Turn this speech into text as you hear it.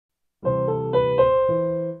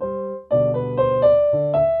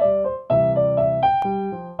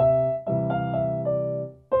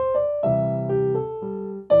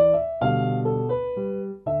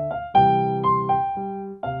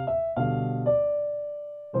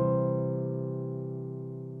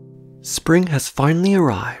Spring has finally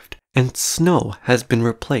arrived, and snow has been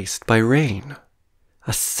replaced by rain.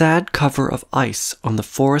 A sad cover of ice on the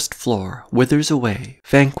forest floor withers away,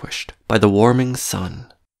 vanquished by the warming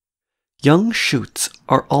sun. Young shoots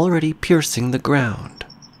are already piercing the ground.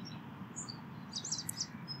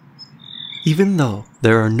 Even though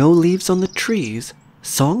there are no leaves on the trees,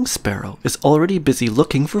 Song Sparrow is already busy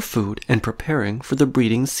looking for food and preparing for the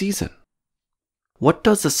breeding season. What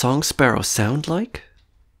does a Song Sparrow sound like?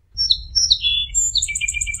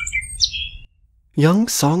 Young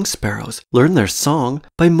Song Sparrows learn their song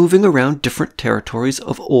by moving around different territories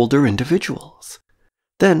of older individuals.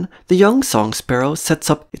 Then, the young Song Sparrow sets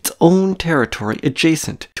up its own territory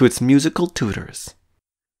adjacent to its musical tutors.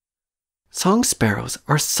 Song Sparrows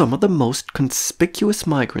are some of the most conspicuous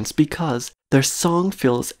migrants because their song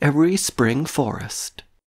fills every spring forest.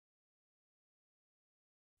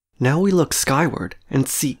 Now we look skyward and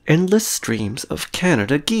see endless streams of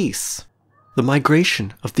Canada geese. The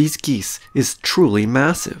migration of these geese is truly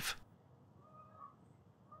massive.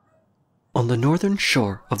 On the northern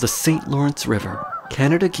shore of the St. Lawrence River,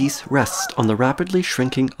 Canada geese rest on the rapidly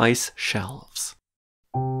shrinking ice shelves.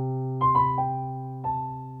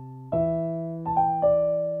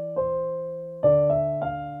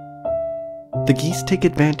 The geese take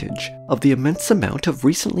advantage of the immense amount of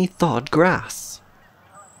recently thawed grass.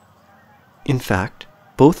 In fact,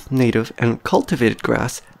 both native and cultivated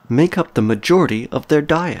grass make up the majority of their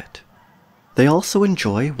diet. They also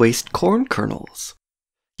enjoy waste corn kernels.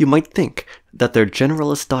 You might think that their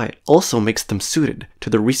generalist diet also makes them suited to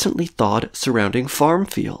the recently thawed surrounding farm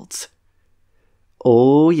fields.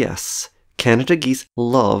 Oh yes, Canada geese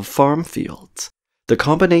love farm fields. The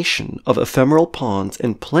combination of ephemeral ponds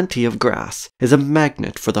and plenty of grass is a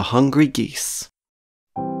magnet for the hungry geese.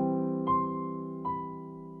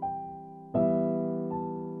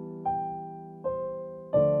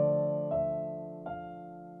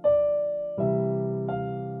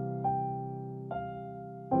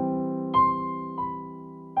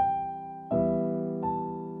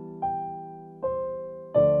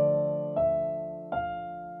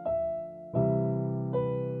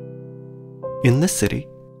 In the city,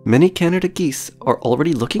 many Canada geese are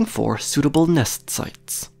already looking for suitable nest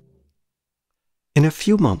sites. In a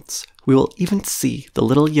few months, we will even see the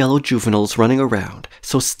little yellow juveniles running around,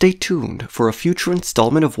 so stay tuned for a future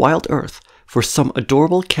installment of Wild Earth for some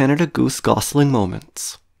adorable Canada goose gosling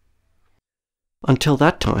moments. Until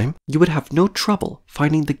that time, you would have no trouble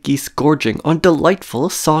finding the geese gorging on delightful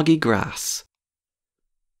soggy grass.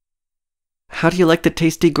 How do you like the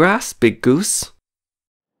tasty grass, Big Goose?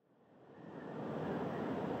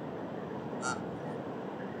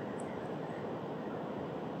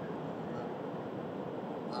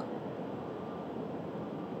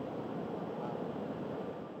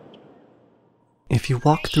 If you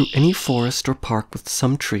walk through any forest or park with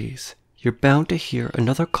some trees, you're bound to hear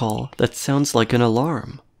another call that sounds like an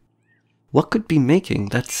alarm. What could be making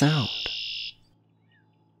that sound?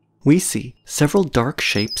 We see several dark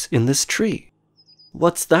shapes in this tree.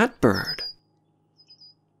 What's that bird?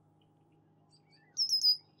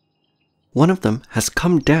 One of them has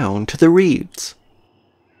come down to the reeds.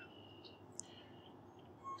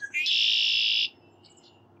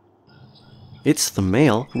 It's the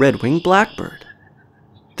male red-winged blackbird.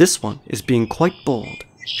 This one is being quite bold,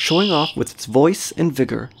 showing off with its voice and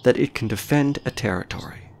vigor that it can defend a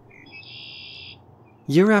territory.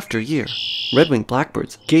 Year after year, red-winged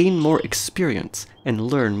blackbirds gain more experience and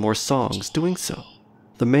learn more songs doing so.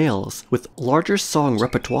 The males with larger song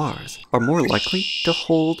repertoires are more likely to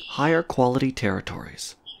hold higher quality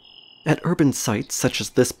territories. At urban sites such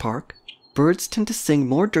as this park, birds tend to sing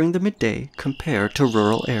more during the midday compared to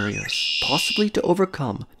rural areas, possibly to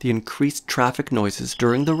overcome the increased traffic noises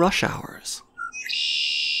during the rush hours.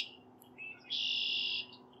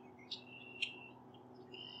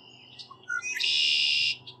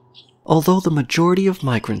 Although the majority of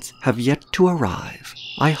migrants have yet to arrive,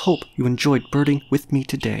 I hope you enjoyed birding with me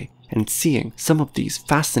today and seeing some of these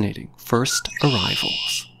fascinating first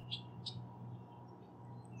arrivals.